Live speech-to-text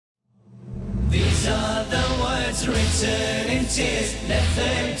These are the words written in tears. Let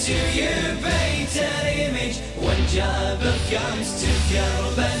them to you paint an image. When Jabir comes to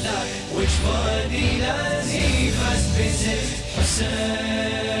Karbala, which body does he first visit? Hussein,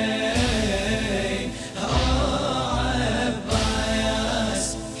 oh Abbas,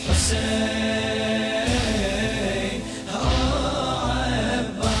 Hussein, oh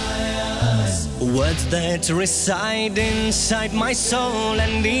Abbas. Words that reside inside my soul,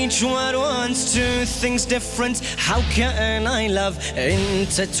 and each word wants two things different. How can I love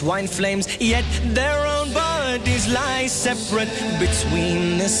intertwined flames, yet their own bodies lie separate?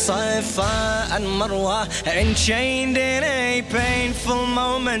 Between the Safa and Marwa, enchained in a painful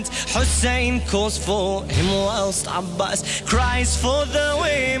moment, Hussein calls for him whilst Abbas cries for the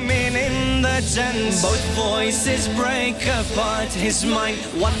women in the tents. Both voices break apart his mind.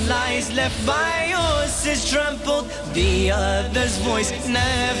 One lies left by yours is trampled, the other's voice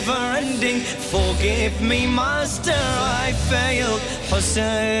never ending. Forgive me, master, I failed. Hussein,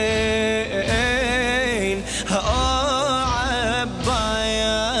 oh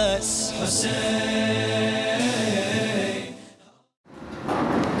Abbas, Hussein.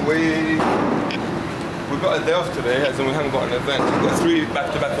 We got a day off today, as in we haven't got an event. We've got 3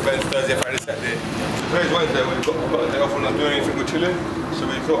 back-to-back events, Thursday, Friday, Saturday. Today's Wednesday, we've got a day off, we're not doing anything, we're chilling. So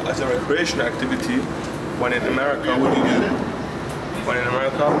we thought, as a recreational activity, when in America, what do you do? When in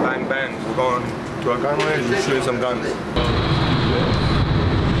America, bang bang, we're going to a gun range, we're shooting some guns.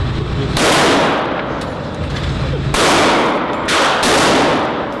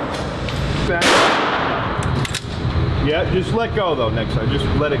 Yeah, just let go though next time. Just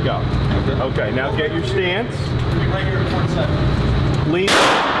let it go. Okay, now get your stance. Right here at 47. Lean,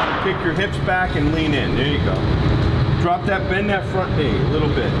 kick your hips back and lean in. There you go. Drop that, bend that front knee a little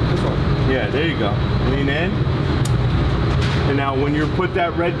bit. This one. Yeah, there you go. Lean in. And now when you put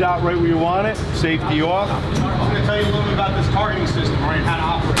that red dot right where you want it, safety off. I'm going to tell you a little bit about this targeting system, right, and how to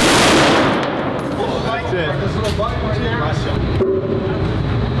operate. That's it. This little button right here.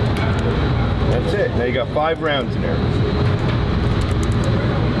 That's it. Now you got 5 rounds in there.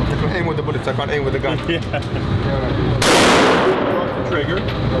 I can aim with the bullets, I can't aim with the gun. Yeah. Off the trigger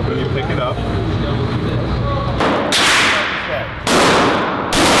when you pick it up.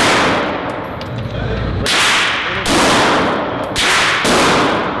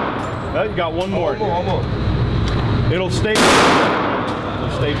 Well, you got one more. One more. It'll stay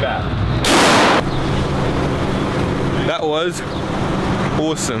back. That was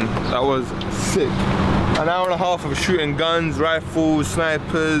awesome. That was sick. An hour and a half of shooting guns, rifles,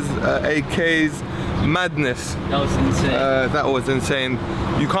 snipers, AKs, madness. That was insane. That was insane.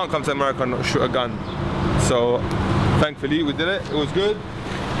 You can't come to America and not shoot a gun. So thankfully we did it. It was good.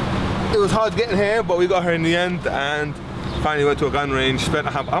 It was hard getting here, but we got here in the end, and finally went to a gun range. Spent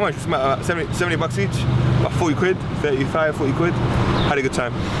how much? We spent about 70 bucks each, about 40 quid, 35, 40 quid. Had a good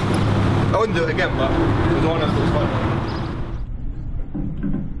time. I wouldn't do it again, but it was one of those fun.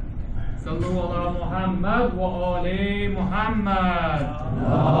 صلوا على محمد وآل محمد.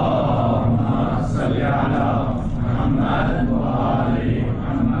 اللهم صل على محمد وآل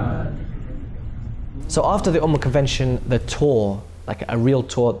محمد. So after the Ummah convention, the tour, like a real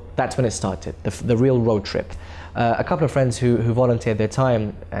tour, that's when it started, the real road trip. A couple of friends who volunteered their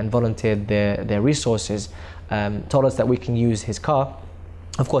time and volunteered their resources told us that we can use his car.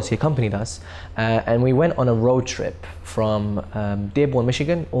 Of course, he accompanied us, and we went on a road trip from Dearborn,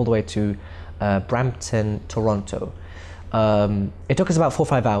 Michigan, all the way to Brampton, Toronto. It took us about 4 or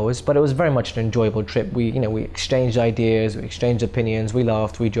 5 hours, but it was very much an enjoyable trip. We exchanged ideas, we exchanged opinions, we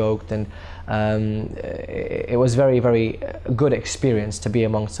laughed, we joked, and it was very, very good experience to be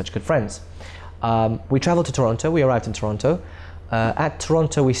amongst such good friends. We traveled to Toronto. We arrived in Toronto. At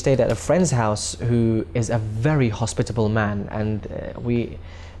Toronto, we stayed at a friend's house who is a very hospitable man, and we're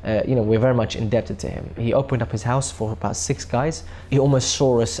very much indebted to him. He opened up his house for about 6 guys. He almost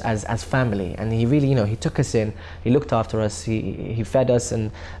saw us as family, and he really, he took us in. He looked after us. He fed us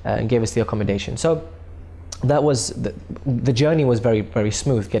and gave us the accommodation. So that was the journey was very, very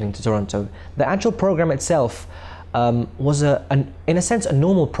smooth getting to Toronto. The actual program itself was in a sense a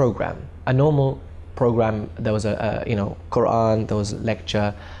normal program. There was a Quran, there was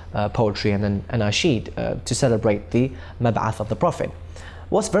lecture, poetry, and then an Asheed to celebrate the Mab'ath of the Prophet.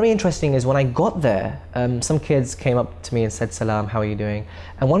 What's very interesting is when I got there, some kids came up to me and said, "Salam, how are you doing?"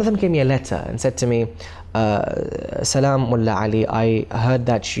 And one of them gave me a letter and said to me, "Salam, Mullah Ali, I heard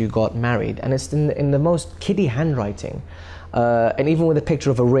that you got married," and it's in the most kiddie handwriting. And even with a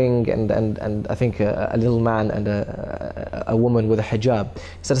picture of a ring and I think a little man and a woman with a hijab.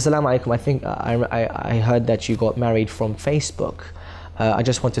 He said, "Assalamu alaikum, I think I heard that you got married from Facebook. I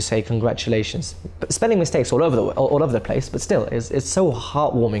just want to say congratulations. Spelling mistakes all over the place, but still, it's so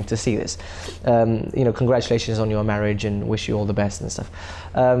heartwarming to see this. You know, congratulations on your marriage and wish you all the best and stuff.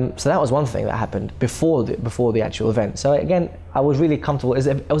 So that was one thing that happened before the actual event. So again, I was really comfortable.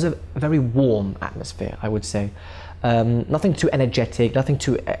 It was a very warm atmosphere, I would say. Nothing too energetic, nothing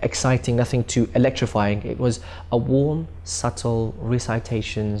too exciting, nothing too electrifying. It was a warm, subtle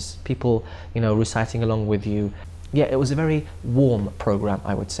recitations, people, you know, reciting along with you. Yeah, it was a very warm program,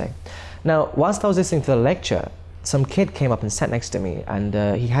 I would say. Now, whilst I was listening to the lecture, some kid came up and sat next to me, and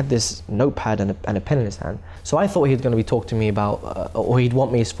he had this notepad and a pen in his hand. So I thought he was going to be talking to me about, or he'd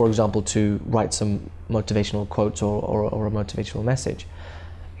want me, for example, to write some motivational quotes or a motivational message.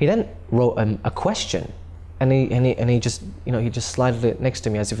 He then wrote a question. And he just, you know, he just slided it next to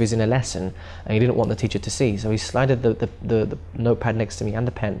me as if he's in a lesson, and he didn't want the teacher to see. So he slided the notepad next to me and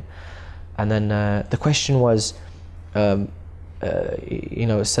the pen. And then the question was, you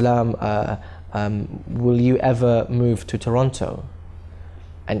know, Salam, will you ever move to Toronto?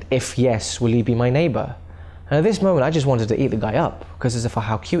 And if yes, will you be my neighbor? And at this moment, I just wanted to eat the guy up because of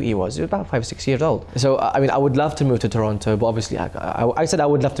how cute he was. He was about 5 or 6 years old. So, I mean, I would love to move to Toronto, but obviously I said I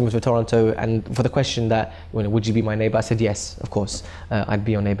would love to move to Toronto, and for the question that, you know, would you be my neighbor? I said, yes, of course, I'd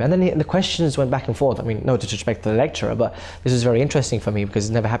be your neighbor. And then the questions went back and forth. I mean, no disrespect to the lecturer, but this is very interesting for me because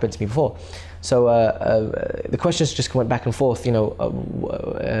it's never happened to me before. So the questions just went back and forth, you know,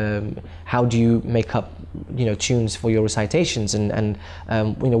 how do you make up, you know, tunes for your recitations, and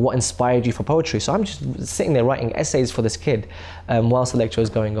you know, what inspired you for poetry? So I'm just sitting there writing essays for this kid whilst the lecture was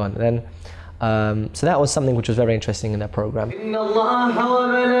going on. And then, so that was something which was very interesting in that program.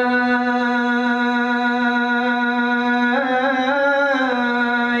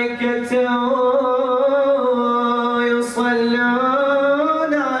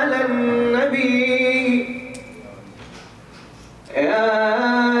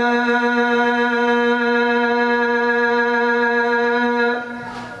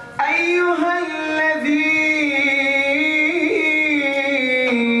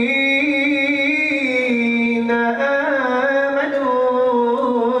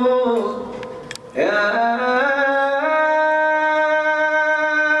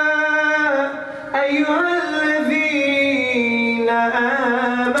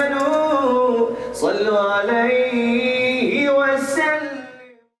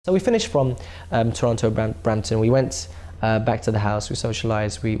 So we finished from Toronto, Brampton. We went back to the house, we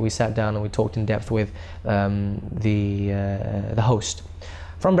socialized, we sat down and we talked in depth with the host.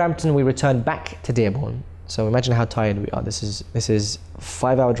 From Brampton, we returned back to Dearborn. So imagine how tired we are. This is a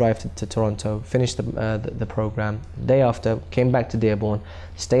 5-hour drive to Toronto, finished the program. Day after, came back to Dearborn,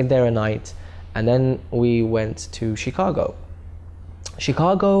 stayed there a night, and then we went to Chicago.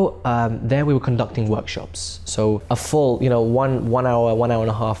 There we were conducting workshops. So a full, you know, one hour and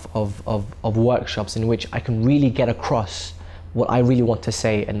a half of workshops in which I can really get across what I really want to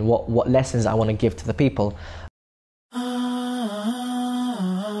say and what lessons I want to give to the people.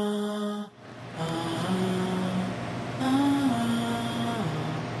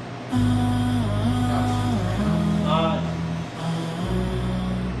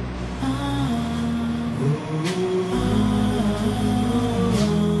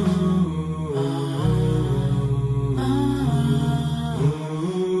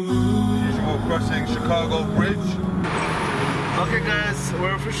 Crossing Chicago Bridge. Okay guys,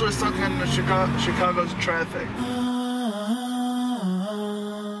 we're officially stuck in Chicago's traffic.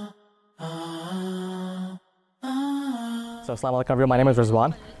 So assalamu alaikum everyone, my name is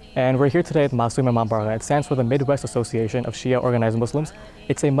Rizwan, and we're here today at Masom Imam Barga. It stands for the Midwest Association of Shia Organized Muslims.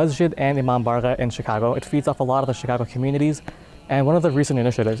 It's a masjid and Imam Barga in Chicago. It feeds off a lot of the Chicago communities, and one of the recent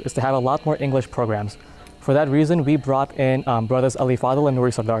initiatives is to have a lot more English programs. For that reason, we brought in brothers Ali Fadhil and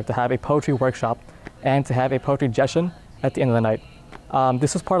Nuri Sardar to have a poetry workshop and to have a poetry jeshan at the end of the night.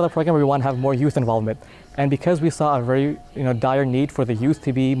 This is part of the program where we want to have more youth involvement. And because we saw a very dire need for the youth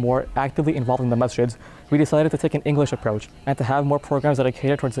to be more actively involved in the masjids, we decided to take an English approach and to have more programs that are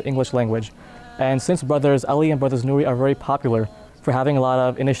catered towards the English language. And since brothers Ali and brothers Nuri are very popular for having a lot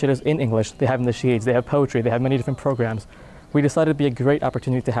of initiatives in English, they have nasheeds, they have poetry, they have many different programs, we decided it'd be a great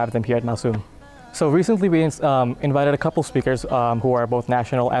opportunity to have them here at Masom. So recently we invited a couple speakers who are both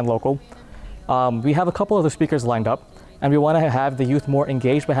national and local. We have a couple of the speakers lined up, and we want to have the youth more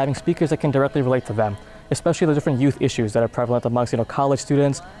engaged by having speakers that can directly relate to them, especially the different youth issues that are prevalent amongst college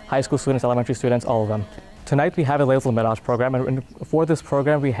students, high school students, elementary students, all of them. Tonight we have a Laylatul Miraj program, and for this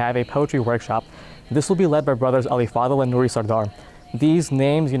program we have a poetry workshop. This will be led by brothers Ali Fadhil and Nuri Sardar. These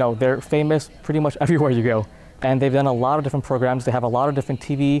names, they're famous pretty much everywhere you go, and they've done a lot of different programs. They have a lot of different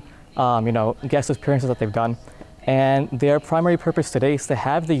TV guest appearances that they've done, And their primary purpose today is to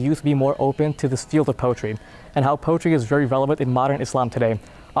have the youth be more open to this field of poetry and how poetry is very relevant in modern Islam today.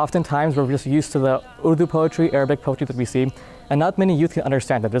 Oftentimes, we're just used to the Urdu poetry, Arabic poetry that we see, and not many youth can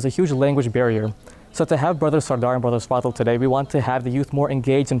understand that. There's a huge language barrier. So to have Brother Sardar and Brother Fadhil today, we want to have the youth more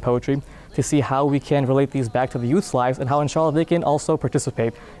engaged in poetry to see how we can relate these back to the youth's lives and how, inshallah, they can also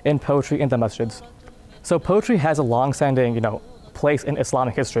participate in poetry in the masjids. So poetry has a long-standing, place in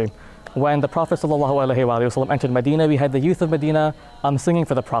Islamic history. When the Prophet ﷺ entered Medina, we had the youth of Medina singing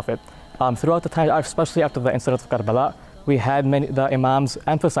for the Prophet. Throughout the time, especially after the incident of Karbala, we had the Imams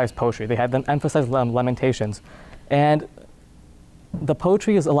emphasize poetry. They had them emphasize lamentations. And the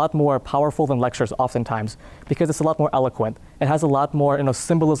poetry is a lot more powerful than lectures oftentimes because it's a lot more eloquent. It has a lot more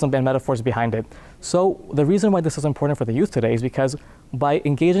symbolism and metaphors behind it. So the reason why this is important for the youth today is because by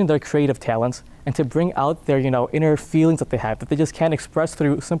engaging their creative talents and to bring out their inner feelings that they have, that they just can't express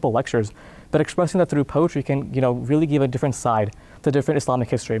through simple lectures, but expressing that through poetry can really give a different side to different Islamic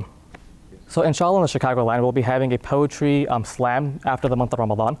history. So inshallah in the Chicago line we'll be having a poetry slam after the month of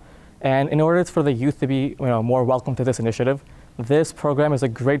Ramadan. And in order for the youth to be more welcome to this initiative, this program is a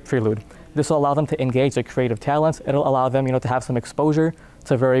great prelude. This will allow them to engage their creative talents. It'll allow them to have some exposure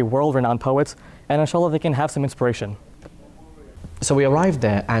to very world-renowned poets, and inshallah they can have some inspiration. So we arrived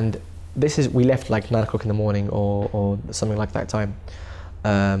there, and we left like 9 o'clock in the morning or something like that time.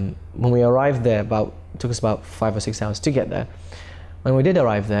 When we arrived there, it took us about 5 or 6 hours to get there. When we did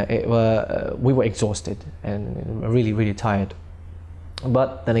arrive there, we were exhausted and really, really tired.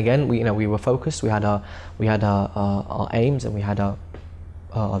 But then again, we were focused. We had our aims and we had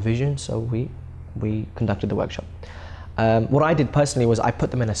our vision. So we conducted the workshop. What I did personally was I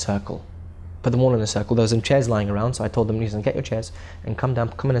put them in a circle. Put them all in a circle. There was some chairs lying around, so I told them, listen, get your chairs and come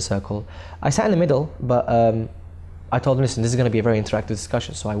in a circle. I sat in the middle, but I told them, listen, this is going to be a very interactive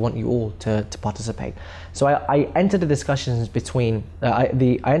discussion, so I want you all to participate. So I entered the discussions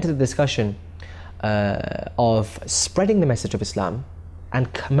I entered the discussion of spreading the message of Islam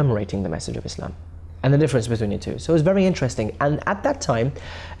and commemorating the message of Islam and the difference between the two. So it was very interesting. And at that time,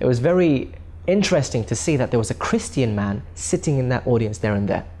 it was very interesting to see that there was a Christian man sitting in that audience there and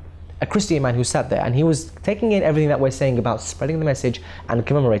there. A Christian man who sat there and he was taking in everything that we're saying about spreading the message and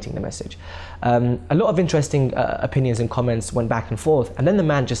commemorating the message. A lot of interesting opinions and comments went back and forth. And then the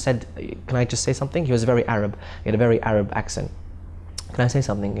man just said, can I just say something? He was very Arab. He had a very Arab accent. Can I say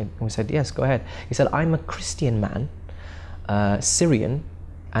something? And we said, yes, go ahead. He said, I'm a Christian man. Syrian,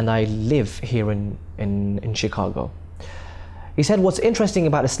 and I live here in Chicago. He said what's interesting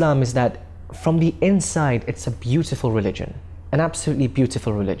about Islam is that from the inside it's a beautiful religion, an absolutely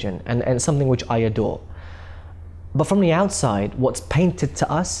beautiful religion, and something which I adore. But from the outside, what's painted to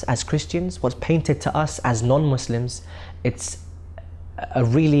us as Christians, what's painted to us as non-Muslims, it's a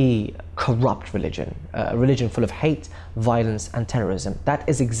really corrupt religion, a religion full of hate, violence and terrorism. That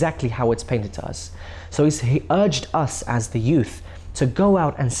is exactly how it's painted to us. So he urged us as the youth to go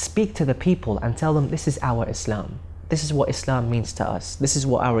out and speak to the people and tell them this is our Islam. This is what Islam means to us. This is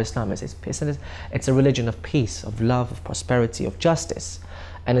what our Islam is. It's a religion of peace, of love, of prosperity, of justice.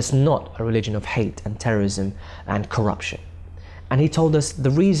 And it's not a religion of hate and terrorism and corruption. And he told us the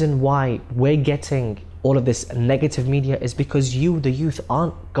reason why we're getting all of this negative media is because you, the youth,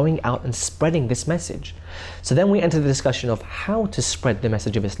 aren't going out and spreading this message. So then we enter the discussion of how to spread the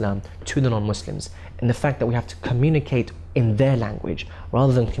message of Islam to the non-Muslims, and the fact that we have to communicate in their language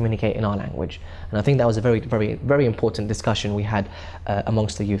rather than communicate in our language. And I think that was a very, very, very important discussion we had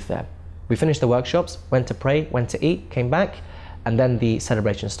amongst the youth there. We finished the workshops, went to pray, went to eat, came back, and then the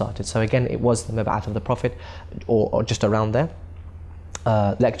celebration started. So again, it was the Mab'ath of the Prophet, or just around there.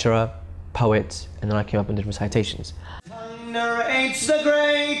 Lecturer, poet, and then I came up and did recitations. Narrates the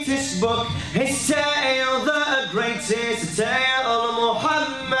greatest book, his tale the greatest tale,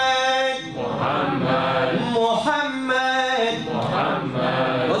 Muhammad, Muhammad, Muhammad,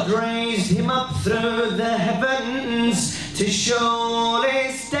 Muhammad. God raised him up through the heavens to show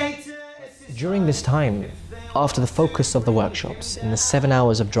his status. During this time, after the focus of the workshops and the 7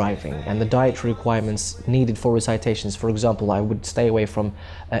 hours of driving and the dietary requirements needed for recitations, for example, I would stay away from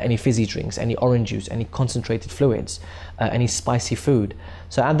any fizzy drinks, any orange juice, any concentrated fluids, any spicy food.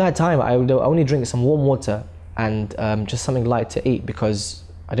 So at that time, I would only drink some warm water and just something light to eat because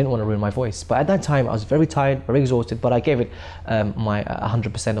I didn't want to ruin my voice. But at that time, I was very tired, very exhausted, but I gave it my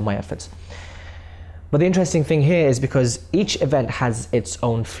 100% of my efforts. But the interesting thing here is because each event has its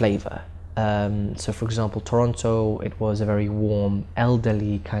own flavor. So for example, Toronto, it was a very warm,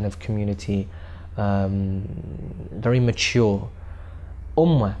 elderly kind of community, very mature.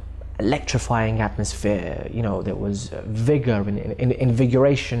 Ummah, electrifying atmosphere. You know, there was vigor and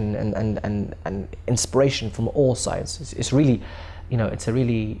invigoration and inspiration from all sides. It's really, you know, it's a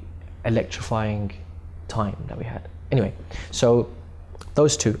really electrifying time that we had. Anyway, so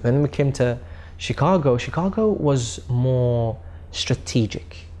those two. Then we came to Chicago. Chicago was more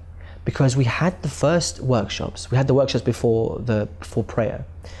strategic because we had the first workshops. We had the workshops before prayer.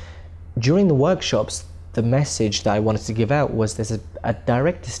 During the workshops, the message that I wanted to give out was there's a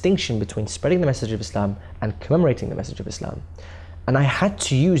direct distinction between spreading the message of Islam and commemorating the message of Islam. And I had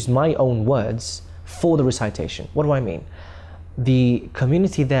to use my own words for the recitation. What do I mean? The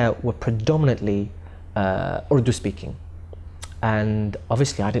community there were predominantly Urdu speaking. And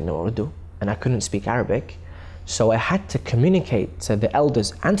obviously I didn't know Urdu and I couldn't speak Arabic. So I had to communicate to the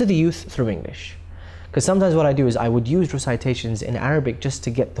elders and to the youth through English. Because sometimes what I do is I would use recitations in Arabic just to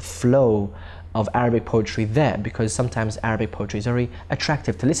get the flow of Arabic poetry there, because sometimes Arabic poetry is very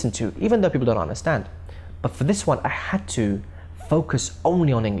attractive to listen to, even though people don't understand. But for this one, I had to focus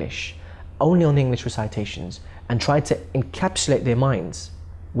only on English, only on English recitations, and try to encapsulate their minds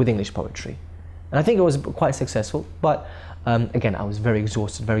with English poetry. And I think it was quite successful, but again, I was very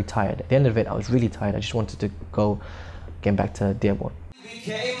exhausted, very tired. At the end of it, I was really tired. I just wanted to go, get back to Dearborn.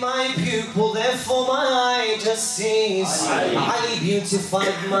 Became my pupil, therefore my eye just sees. Ali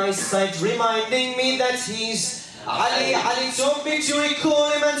beautified my sight, reminding me that he's Ali. Ali taught me to recall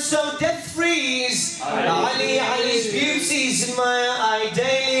him and so death freeze. Ali's beauties in my eye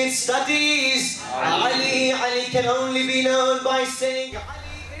daily it studies. Ali can only be known by saying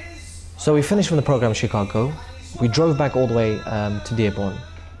Ali is. So we finished from the program in Chicago. We drove back all the way to Dearborn,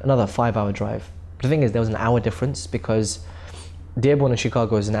 another 5-hour drive. But the thing is, there was an hour difference because Dearborn and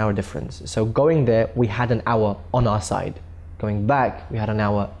Chicago is an hour difference. So going there, we had an hour on our side. Going back, we had an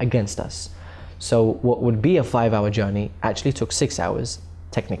hour against us. So what would be a 5-hour journey actually took 6 hours,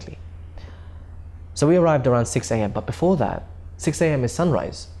 technically. So we arrived around 6 a.m. But before that, 6 a.m. is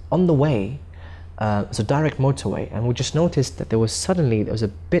sunrise. On the way, it's a direct motorway, and we just noticed that there was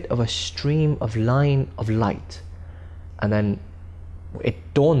a bit of a stream of line of light. And then it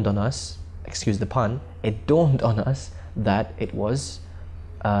dawned on us, excuse the pun, it dawned on us that it was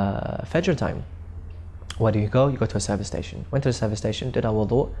Fajr time. Where do you go? You go to a service station. Went to the service station, did our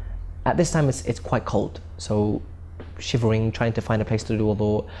wudu. At this time it's quite cold, so shivering, trying to find a place to do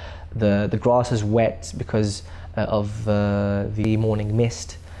wudu. The grass is wet because of the morning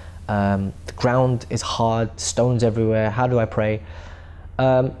mist. The ground is hard, stones everywhere. How do I pray?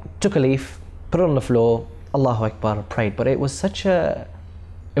 Took a leaf, put it on the floor, Allahu Akbar, prayed. But it was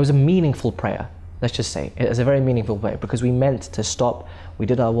a meaningful prayer. Let's just say it was a very meaningful prayer because we meant to stop. We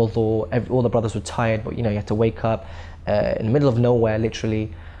did our wudu. All the brothers were tired, but you know, you had to wake up in the middle of nowhere,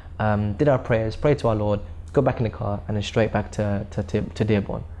 literally. Did our prayers, prayed to our Lord, go back in the car, and then straight back to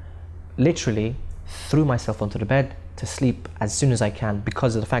Dearborn. Literally threw myself onto the bed to sleep as soon as I can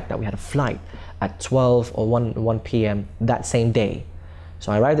because of the fact that we had a flight at 12 or 1 p.m. that same day.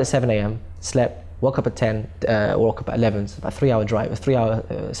 So I arrived at 7 a.m., slept, woke up at 10, woke up at 11, so about a 3-hour drive, a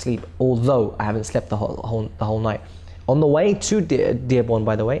 3-hour sleep, although I haven't slept the whole night. On the way to Dearborn,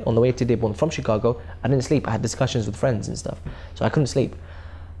 by the way, on the way to Dearborn from Chicago, I didn't sleep. I had discussions with friends and stuff, so I couldn't sleep.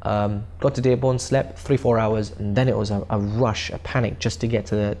 Got to Dearborn, slept 3-4 hours, and then it was a rush, a panic just to get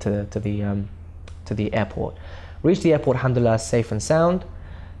to the airport. Reached the airport, alhamdulillah, safe and sound.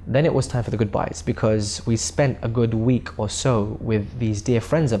 Then it was time for the goodbyes because we spent a good week or so with these dear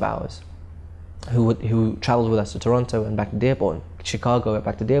friends of ours who traveled with us to Toronto and back to Dearborn, Chicago,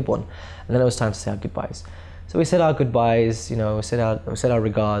 back to Dearborn, and then it was time to say our goodbyes. So we said our goodbyes, you know, we said our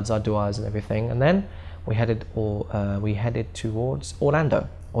regards, our du'as and everything, and then we headed towards Orlando.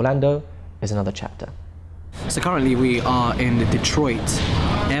 Orlando is another chapter. So currently we are in the Detroit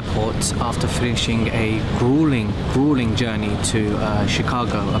airport after finishing a grueling journey to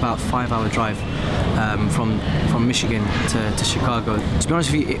Chicago, about 5-hour drive from Michigan to Chicago. To be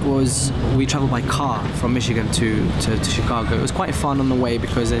honest with you, we traveled by car from Michigan to Chicago. It was quite fun on the way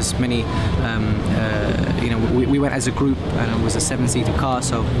because there's many, you know, we went as a group and it was a 7-seater car,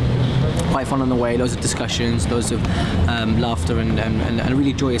 so quite fun on the way, loads of discussions, loads of laughter and a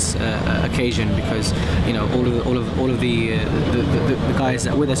really joyous occasion because, you know, all of the guys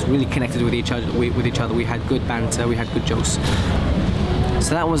that were with us really connected with each other. We had good banter, we had good jokes.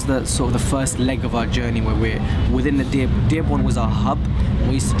 So that was the sort of the first leg of our journey where we're within the Dearborn was our hub.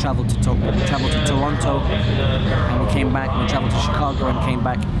 We used to travel to Toronto and we came back, and we traveled to Chicago and came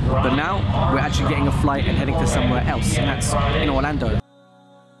back. But now we're actually getting a flight and heading to somewhere else, and that's in Orlando.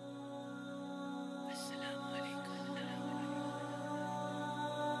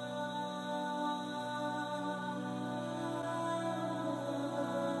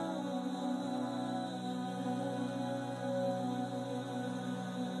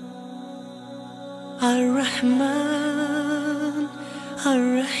 Ar-Rahman,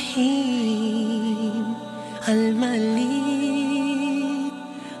 Ar-Rahim, Al-Malik,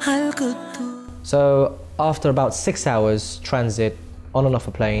 Al-Quddus. So after about 6 hours transit, on and off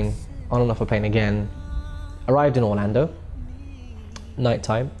a plane, on and off a plane again, arrived in Orlando,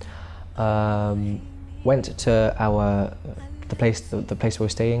 nighttime, went to the place we were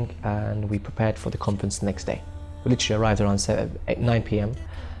staying, and we prepared for the conference the next day. We literally arrived around 9 p.m.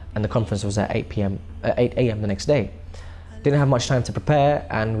 and the conference was at 8 a.m. the next day. Didn't have much time to prepare,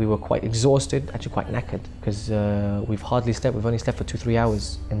 and we were quite exhausted, actually quite knackered, because we've hardly slept. We've only slept for 2-3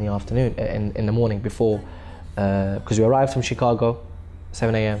 hours in the afternoon, in the morning before, because we arrived from Chicago,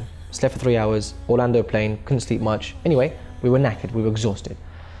 7 a.m., slept for 3 hours, Orlando plane, couldn't sleep much. Anyway, we were knackered, we were exhausted.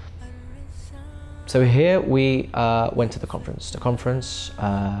 So here we went to the conference. The conference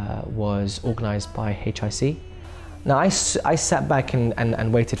was organized by HIC. Now I sat back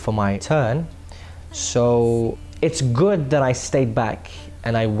and waited for my turn. So it's good that I stayed back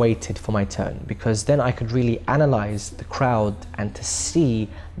and I waited for my turn, because then I could really analyze the crowd and to see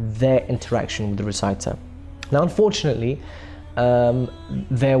their interaction with the reciter. Now unfortunately,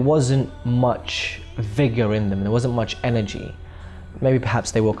 there wasn't much vigor in them, there wasn't much energy. Maybe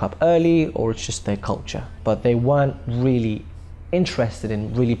perhaps they woke up early, or it's just their culture, but they weren't really interested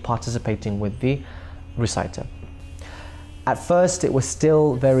in really participating with the reciter. At first it was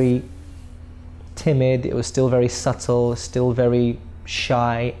still very timid, it was still very subtle, still very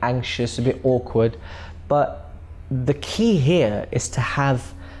shy, anxious, a bit awkward, but the key here is to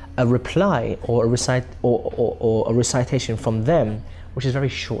have a reply or a recitation from them, which is very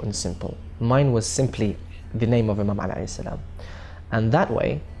short and simple. Mine was simply the name of Imam Ali alayhi salam, and that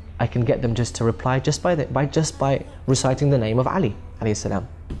way I can get them just to reply just by reciting the name of Ali alayhi salam.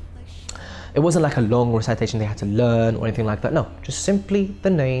 It wasn't like a long recitation they had to learn or anything like that. No, just simply the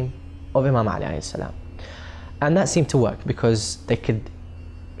name of Imam Ali alayhi salam. And that seemed to work, because they could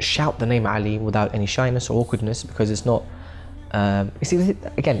shout the name Ali without any shyness or awkwardness, because it's not, you see,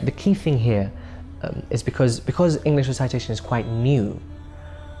 again, the key thing here is because English recitation is quite new,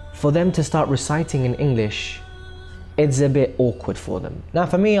 for them to start reciting in English, it's a bit awkward for them. Now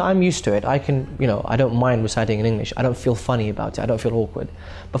for me, I'm used to it. I can, I don't mind reciting in English. I don't feel funny about it. I don't feel awkward.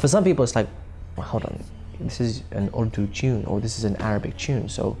 But for some people, it's like, well, hold on, this is an Urdu tune, or this is an Arabic tune,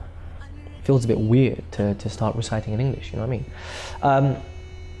 so it feels a bit weird to start reciting in English, you know what I mean?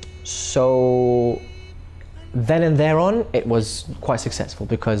 So then and there on, it was quite successful,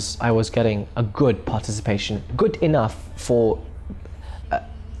 because I was getting a good participation, good enough for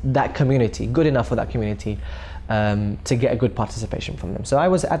that community, to get a good participation from them. So I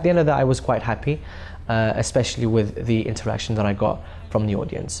was, at the end of that, I was quite happy, especially with the interaction that I got from the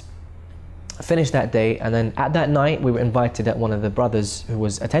audience. I finished that day, and then at that night, we were invited at one of the brothers who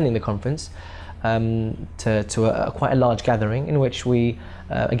was attending the conference to quite a large gathering, in which we,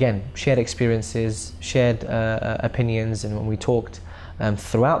 again, shared experiences, shared opinions, and when we talked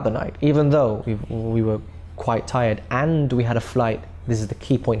throughout the night, even though we were quite tired, and we had a flight. This is the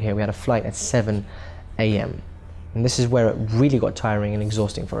key point here. We had a flight at 7 a.m. And this is where it really got tiring and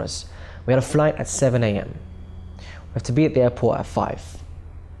exhausting for us. We had a flight at 7 a.m. We have to be at the airport at 5.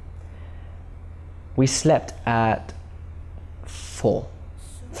 We slept at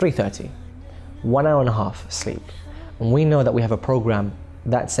 3:30. 1 hour and a half sleep. And we know that we have a program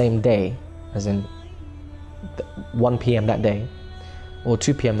that same day, as in 1 p.m. that day, or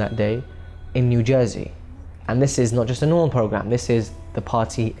 2 p.m. that day, in New Jersey. And this is not just a normal program, this is the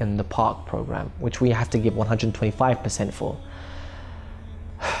Party in the Park program, which we have to give 125% for.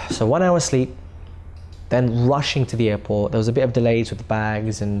 So 1 hour sleep, then rushing to the airport. There was a bit of delays with the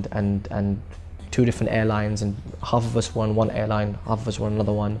bags and 2 different airlines, and half of us were on one airline, half of us were on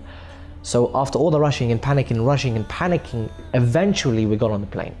another one. So after all the rushing and panicking, eventually we got on the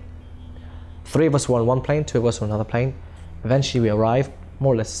plane. 3 of us were on one plane, 2 of us were on another plane. Eventually we arrived,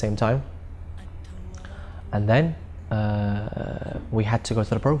 more or less the same time. And then we had to go to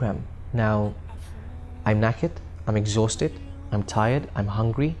the program. Now, I'm knackered, I'm exhausted, I'm tired, I'm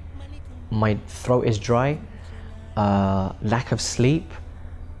hungry, my throat is dry, lack of sleep.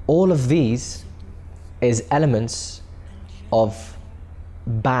 All of these is elements of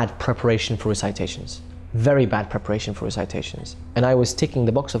bad preparation for recitations. Very bad preparation for recitations. And I was ticking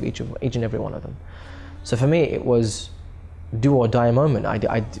the box of each and every one of them. So for me, it was do or die moment.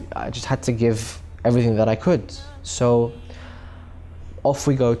 I just had to give everything that I could. So off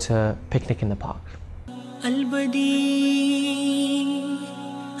we go to picnic in the park. Al-Badi,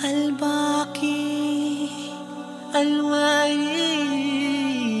 Al-Baqi, Al-Wali.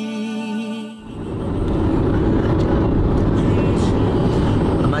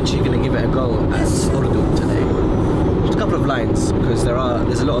 I'm actually going to give it a go as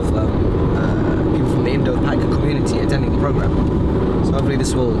of people from the Indo-Pak community attending the program. So hopefully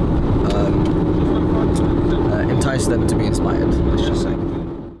this will entice them to be inspired, let's just say.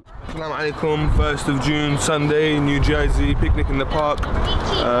 Assalamu alaikum, 1st of June, Sunday, New Jersey, picnic in the park.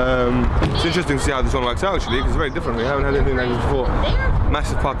 It's interesting to see how this one works out actually, because it's very different. We haven't had anything like this before.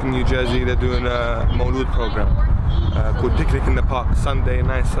 Massive park in New Jersey, they're doing a Mawlud program called Picnic in the Park. Sunday,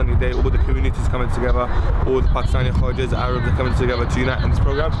 nice sunny day, all the communities coming together, all the Pakistani Khawajas, Arabs are coming together to unite in this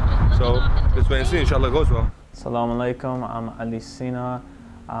program. So let's wait and see, inshallah it goes well. Assalamu alaikum, I'm Ali Sina.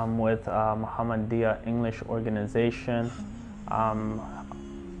 I'm with Muhammadiyah English Organization. I'm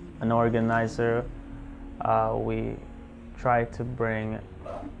an organizer. We try to bring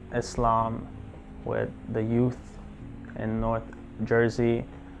Islam with the youth in North Jersey.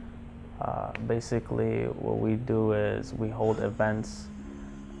 Basically what we do is we hold events,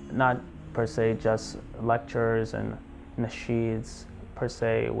 not per se just lectures and nasheeds per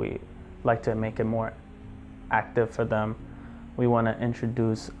se. We like to make it more active for them. We want to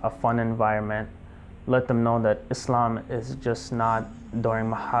introduce a fun environment, let them know that Islam is just not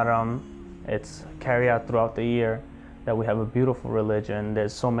during Muharram, it's carried out throughout the year, that we have a beautiful religion.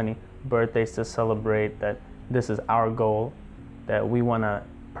 There's so many birthdays to celebrate, that this is our goal, that we want to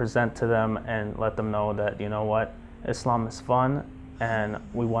present to them and let them know that, you know what, Islam is fun and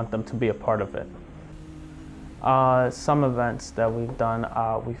we want them to be a part of it. Some events that we've done,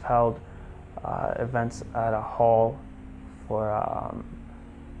 we've held events at a hall for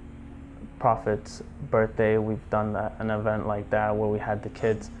Prophet's birthday. We've done an event like that where we had the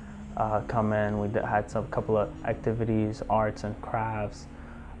kids come in. We had couple of activities, arts and crafts,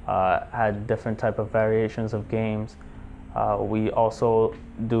 had different type of variations of games. We also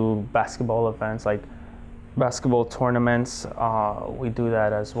do basketball events like basketball tournaments. We do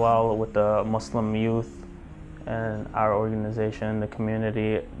that as well with the Muslim youth and our organization, the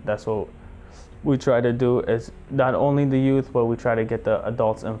community. That's what we try to do, is not only the youth, but we try to get the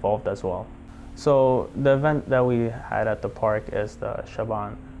adults involved as well. So the event that we had at the park is the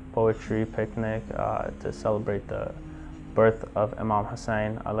Shaban Poetry Picnic to celebrate the birth of Imam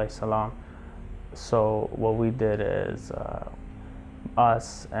Hussein alayhi salam. So what we did is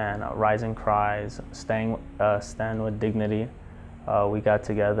us and Rising Cries, Stand with Dignity, we got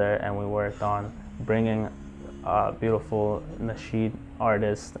together and we worked on bringing beautiful nasheed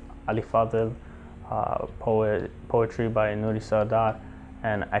artist Ali Fadhil, poetry by Nuri Sardar,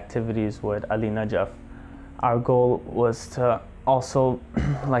 and activities with Ali Najaf. Our goal was to also,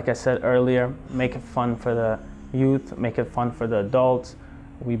 like I said earlier, make it fun for the youth, make it fun for the adults.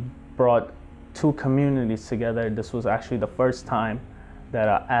 We brought two communities together. This was actually the first time that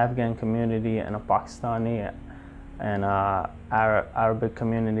an Afghan community and a Pakistani and Arabic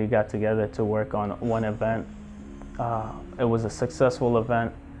community got together to work on one event. It was a successful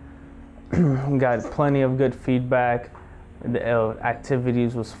event. Got plenty of good feedback. The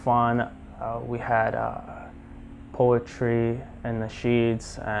activities was fun. We had poetry and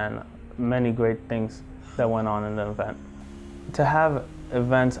nasheeds and many great things that went on in the event. To have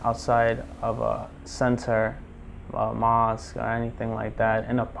events outside of a center, a mosque or anything like that,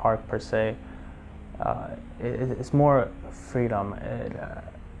 in a park per se, it's more freedom.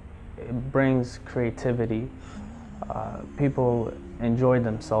 It brings creativity. People enjoy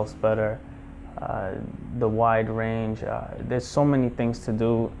themselves better. The wide range, there's so many things to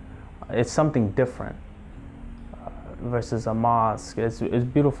do. It's something different versus a mosque. It's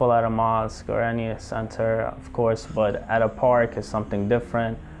beautiful at a mosque or any center, of course, but at a park is something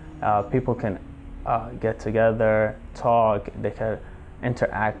different. People can get together, talk, they can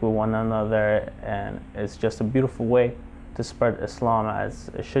interact with one another, and it's just a beautiful way to spread Islam as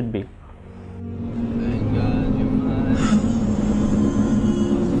it should be.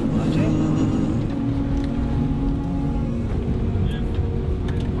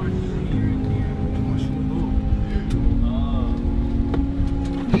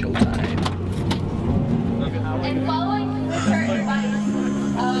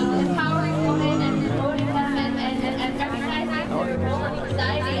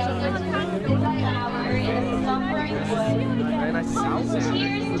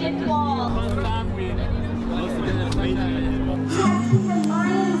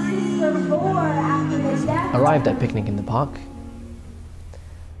 Arrived at Picnic in the Park.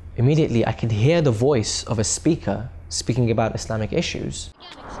 Immediately I could hear the voice of a speaker speaking about Islamic issues.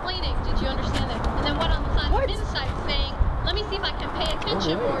 Explaining, did you understand that? And then what on the side inside saying, let me see if I can pay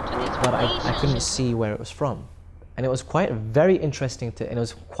attention more to these But I couldn't see where it was from. And it was quite very interesting and it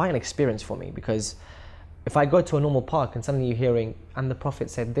was quite an experience for me, because if I go to a normal park and suddenly you're hearing, and the Prophet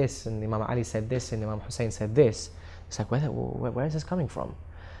said this, and Imam Ali said this, and Imam Hussein said this, it's like, where is this coming from?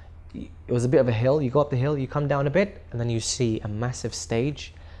 it was a bit of a hill. You go up the hill, you come down a bit, and then you see a massive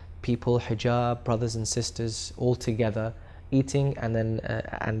stage, people, hijab, brothers and sisters, all together, eating and then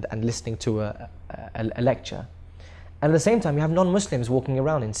and listening to a lecture. And at the same time, you have non-Muslims walking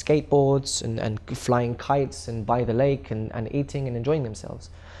around in skateboards and flying kites and by the lake and eating and enjoying themselves.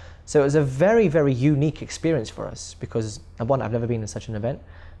 So it was a very, very unique experience for us because, number one, I've never been in such an event.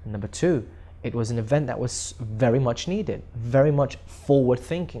 And number two, it was an event that was very much needed, very much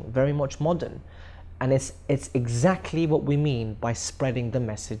forward-thinking, very much modern. And it's exactly what we mean by spreading the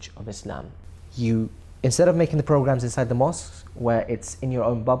message of Islam. Instead of making the programs inside the mosques, where it's in your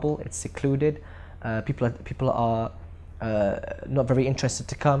own bubble, it's secluded, people are not very interested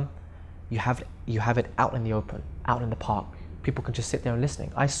to come, you have it out in the open, out in the park. People can just sit there and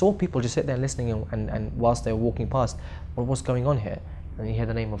listening. I saw people just sit there and listening and whilst they were walking past, well, what's going on here? And you hear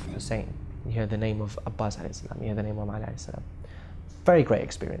the name of Hussein, you hear the name of Abbas alayhi salam, you hear the name of Ali alayhi salam. Very great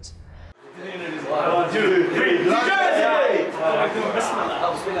experience. 1, 2, 3,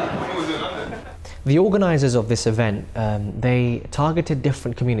 The organizers of this event, they targeted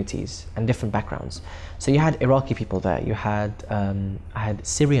different communities and different backgrounds. So you had Iraqi people there, you had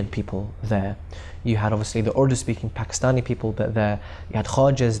Syrian people there, you had obviously the Urdu-speaking Pakistani people there, you had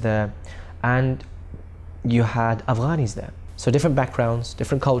Khajas there, and you had Afghanis there. So different backgrounds,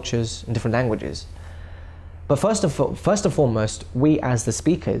 different cultures, and different languages. But first and foremost, we as the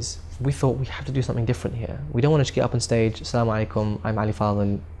speakers, we thought we have to do something different here. We don't want to just get up on stage, Assalamu alaikum, I'm Ali Fadhil,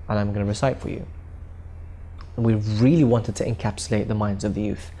 and I'm going to recite for you. We really wanted to encapsulate the minds of the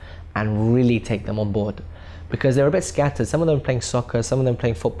youth and really take them on board because they're a bit scattered. Some of them playing soccer, some of them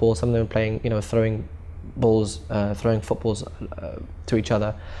playing football, some of them playing, throwing footballs to each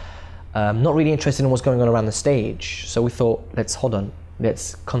other. Not really interested in what's going on around the stage. So we thought,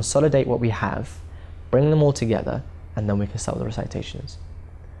 let's consolidate what we have, bring them all together, and then we can start with the recitations.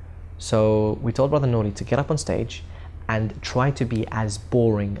 So we told Brother Nouri to get up on stage and try to be as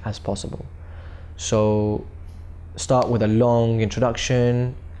boring as possible. So start with a long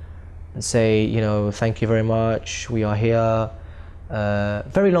introduction and say, thank you very much, we are here.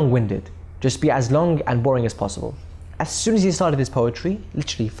 Very long-winded. Just be as long and boring as possible. As soon as he started his poetry,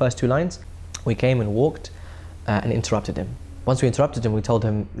 literally first 2 lines, we came and walked and interrupted him. Once we interrupted him, we told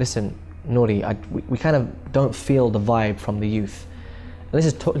him, listen, Nouri, we kind of don't feel the vibe from the youth. And this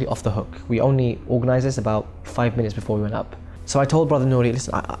is totally off the hook. We only organized this about 5 minutes before we went up. So I told Brother Nouri,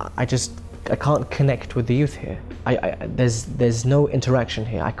 listen, I can't connect with the youth here. There's no interaction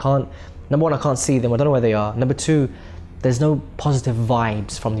here. Number one, I can't see them, I don't know where they are. Number two, there's no positive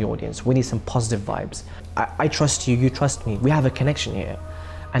vibes from the audience. We need some positive vibes. I trust you, you trust me. We have a connection here.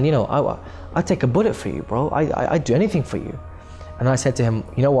 And I'd take a bullet for you, bro. I'd do anything for you. And I said to him,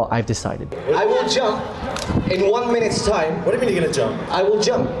 you know what, I've decided. I will jump in 1 minute's time. What do you mean you're gonna jump? I will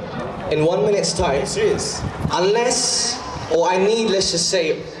jump in 1 minute's time. Are you serious? I need, let's just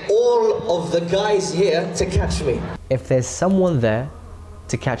say, all of the guys here to catch me. If there's someone there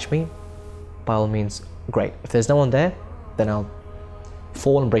to catch me, by all means, great. If there's no one there, then I'll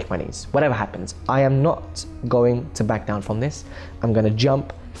fall and break my knees. Whatever happens, I am not going to back down from this. I'm going to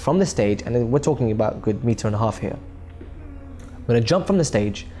jump from the stage, and then we're talking about a good 1.5 meters here. I'm going to jump from the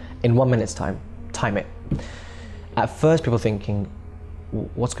stage in 1 minute's time. Time it. At first, people thinking,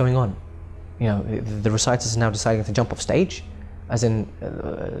 what's going on? The reciters are now deciding to jump off stage. As in,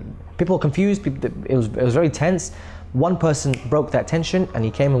 people were confused, it was very tense. One person broke that tension and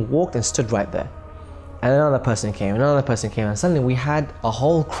he came and walked and stood right there. And another person came, and suddenly we had a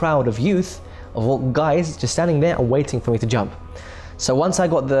whole crowd of youth, of all guys, just standing there and waiting for me to jump. So once I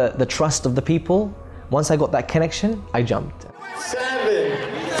got the trust of the people, once I got that connection, I jumped.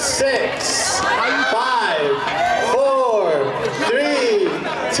 7, 6, 5, 4, 3,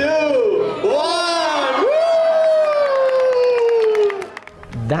 2, 1. Woo!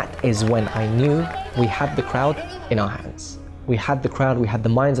 That is when I knew we had the crowd in our hands. We had the crowd, we had the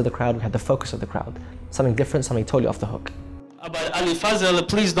minds of the crowd, we had the focus of the crowd. Something different, something totally off the hook. But Ali Fadhil,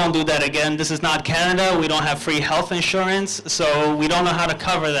 please don't do that again. This is not Canada. We don't have free health insurance, so we don't know how to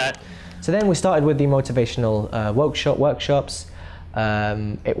cover that. So then we started with the motivational workshops.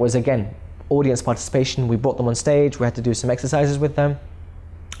 It was, again, audience participation. We brought them on stage. We had to do some exercises with them.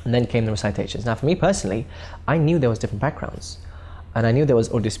 And then came the recitations. Now, for me personally, I knew there was different backgrounds. And I knew there was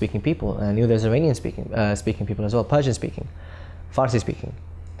Urdu-speaking people. And I knew there was Iranian-speaking people as well, Persian-speaking, Farsi-speaking.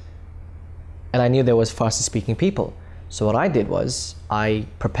 And I knew there was Farsi-speaking people. So what I did was, I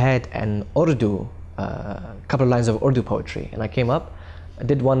prepared an Urdu, couple of lines of Urdu poetry. And I came up, I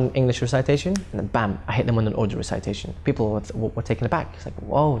did one English recitation, and then bam, I hit them on an Urdu recitation. People were taken aback. It's like,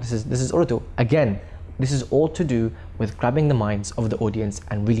 whoa, this is Urdu. Again, This is all to do with grabbing the minds of the audience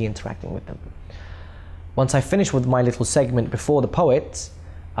and really interacting with them. Once I finished with my little segment before the poets,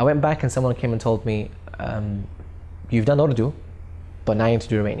 I went back and someone came and told me, you've done Urdu, but now you need to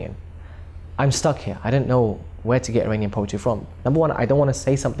do Iranian. I'm stuck here. I don't know where to get Iranian poetry from. Number one, I don't want to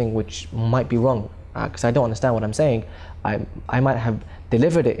say something which might be wrong, because I don't understand what I'm saying. I might have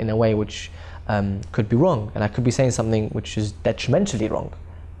delivered it in a way which could be wrong, and I could be saying something which is detrimentally wrong.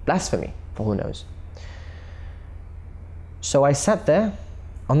 Blasphemy, for who knows. So I sat there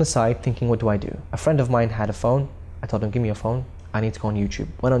on the side thinking, what do I do? A friend of mine had a phone. I told him, give me your phone. I need to go on YouTube.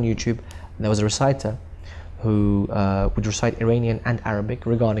 Went on YouTube, and there was a reciter who would recite Iranian and Arabic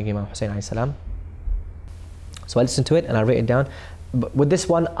regarding Imam Hussein alayhi salam. So I listened to it and I wrote it down. But with this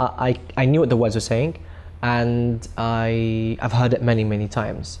one, I knew what the words were saying, and I've heard it many, many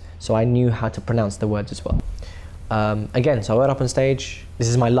times. So I knew how to pronounce the words as well. Again, so I went up on stage. This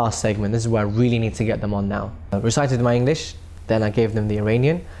is my last segment. This is where I really need to get them on now. I recited my English, then I gave them the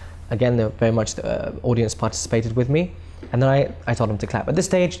Iranian. Again, very much the audience participated with me. And then I told them to clap. At this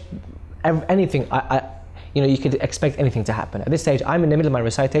stage, anything, you could expect anything to happen. At this stage, I'm in the middle of my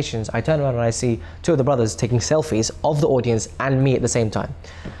recitations. I turn around and I see two of the brothers taking selfies of the audience and me at the same time.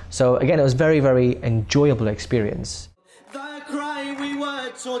 So again, it was very, very enjoyable experience. The cry we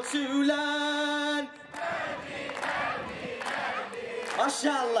were taught to learn.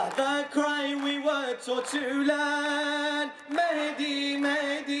 MashaAllah, the cry we were taught to learn. Mehdi,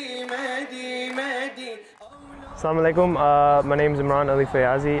 Mehdi, Mehdi, Mehdi. Assalamu alaikum. My name is Imam Ali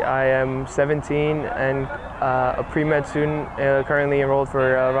Fadhil. I am 17 and a pre-med student currently enrolled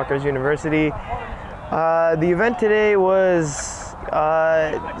for Rutgers University. The event today was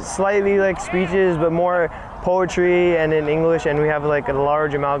slightly like speeches, but more poetry and in English, and we have like a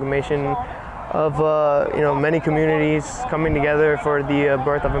large amalgamation of many communities coming together for the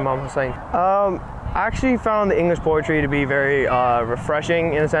birth of Imam Hussein. I actually found the English poetry to be very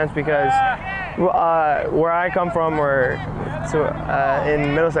refreshing in a sense, because where I come from,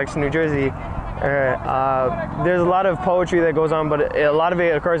 in Middlesex, New Jersey, there's a lot of poetry that goes on, but a lot of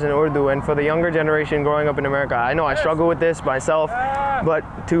it occurs in Urdu. And for the younger generation growing up in America, I know I struggle with this myself, but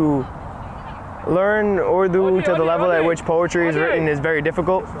to learn Urdu to the level at which poetry is written is very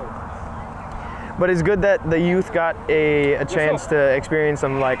difficult. But it's good that the youth got a chance to experience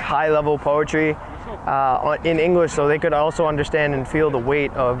some like high-level poetry in English, so they could also understand and feel the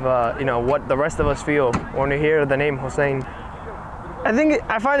weight of what the rest of us feel when we hear the name Hussein.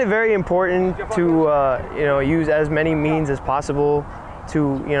 I find it very important to use as many means as possible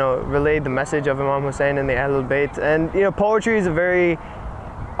to relay the message of Imam Hussein and the Ahlul Bayt. And poetry is a very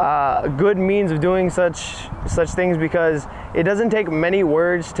good means of doing such things, because it doesn't take many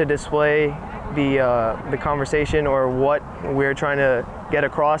words to display the conversation or what we're trying to get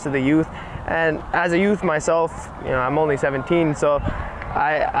across to the youth. And as a youth myself, I'm only 17, so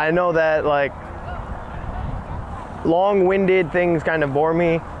I know that like long-winded things kind of bore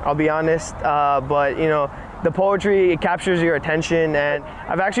me, I'll be honest, but the poetry, it captures your attention, and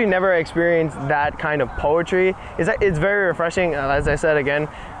I've actually never experienced that kind of poetry. It's very refreshing, as I said again,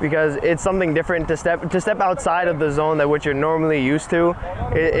 because it's something different to step outside of the zone that which you're normally used to.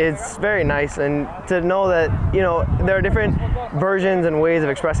 It's very nice, and to know that there are different versions and ways of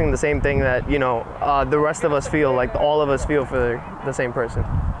expressing the same thing that the rest of us feel, like all of us feel for the same person.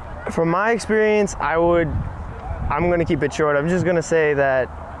 From my experience, I'm going to keep it short. I'm just going to say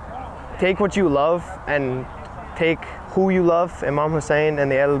that take what you love and take who you love, Imam Hussein and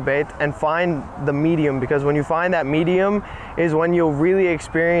the Ahlul Bayt, and find the medium, because when you find that medium is when you'll really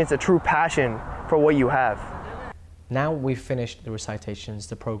experience a true passion for what you have. Now we've finished the recitations,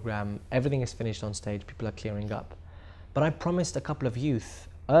 the program, everything is finished on stage, people are clearing up. But I promised a couple of youth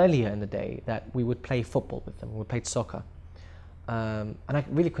earlier in the day that we would play football with them, we played soccer. And I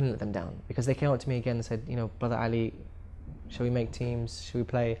really couldn't let them down, because they came up to me again and said, Brother Ali, shall we make teams, shall we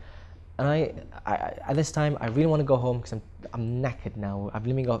play? And I at this time, I really want to go home because I'm knackered now. I'm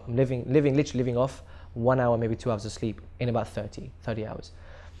literally living off 1 hour, maybe 2 hours of sleep in about 30 hours.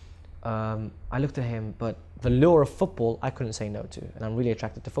 I looked at him, but the lure of football, I couldn't say no to. And I'm really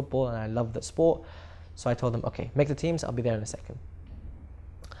attracted to football and I love that sport. So I told them, okay, make the teams, I'll be there in a second.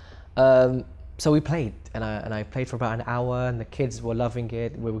 So we played, and I played for about an hour, and the kids were loving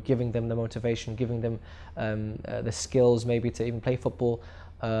it. We were giving them the motivation, giving them the skills maybe to even play football.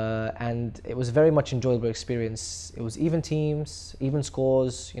 And it was a very much enjoyable experience. It was even teams, even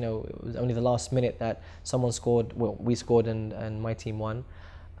scores. It was only the last minute that someone scored. Well, we scored and my team won,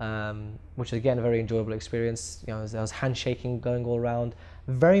 which was again a very enjoyable experience. There was handshaking going all around.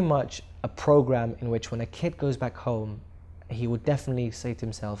 Very much a program in which when a kid goes back home, he would definitely say to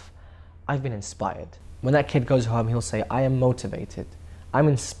himself, I've been inspired. when that kid goes home, he'll say, I am motivated, I'm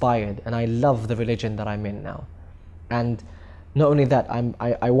inspired, and I love the religion that I'm in now. And not only that,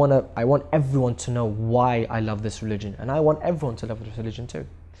 I want everyone to know why I love this religion, and I want everyone to love this religion too.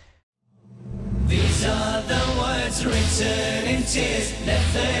 These are the words written in tears,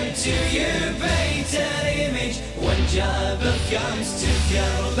 left them to you, paint an image. When Jabir comes to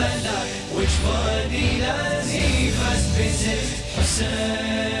Karbala, which body does he first visit? Hussein,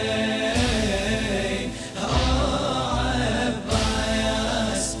 oh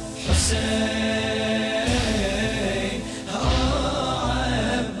Abbas, Hussein, oh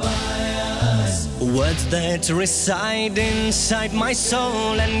Abbas. Words that reside inside my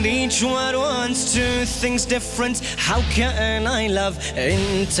soul, and each word wants two things different. How can I love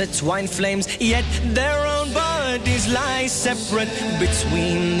intertwined flames, yet their own bodies lie separate?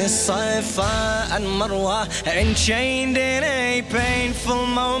 Between the Safa and Marwa, enchained in a painful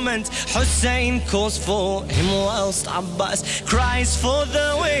moment, Hussein calls for him whilst Abbas cries for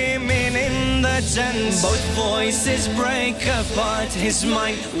the women in the tents. Both voices break apart his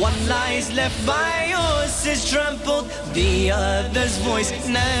mind. One lies left by yours is trampled, the other's voice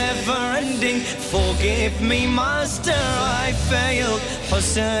never ending. Forgive me, master, I failed.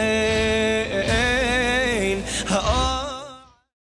 Hussein, oh.